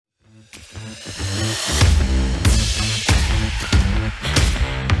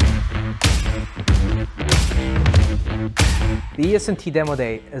The ESMT Demo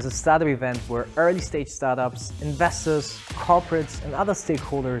Day is a startup event where early-stage startups, investors, corporates and other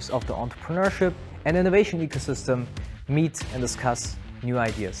stakeholders of the entrepreneurship and innovation ecosystem meet and discuss new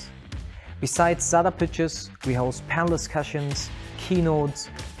ideas. Besides startup pitches, we host panel discussions,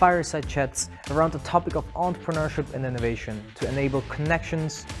 keynotes, fireside chats around the topic of entrepreneurship and innovation to enable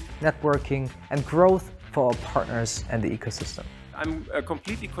connections, networking and growth for our partners and the ecosystem. I'm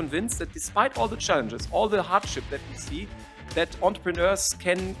completely convinced that despite all the challenges, all the hardship that we see, that entrepreneurs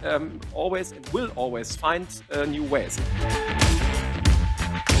can always and will always find new ways.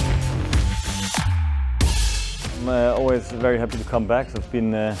 I'm always very happy to come back. So I've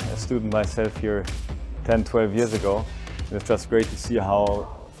been a student myself here 10, 12 years ago. And it's just great to see how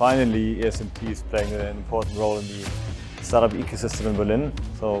finally ESMT is playing an important role in the startup ecosystem in Berlin.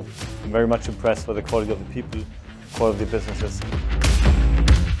 So I'm very much impressed by the quality of the people, quality of the businesses.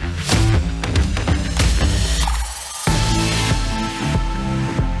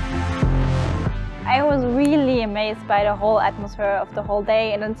 I was really amazed by the whole atmosphere of the whole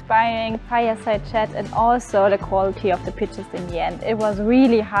day, an inspiring fireside chat and also the quality of the pitches in the end. It was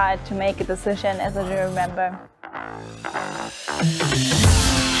really hard to make a decision, as I do remember.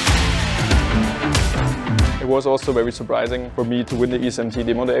 It was also very surprising for me to win the ESMT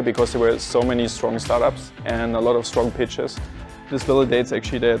Demo Day because there were so many strong startups and a lot of strong pitches. This validates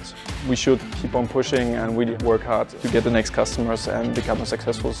actually that we should keep on pushing and really work hard to get the next customers and become a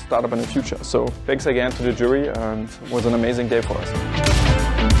successful startup in the future. So thanks again to the jury, and it was an amazing day for us.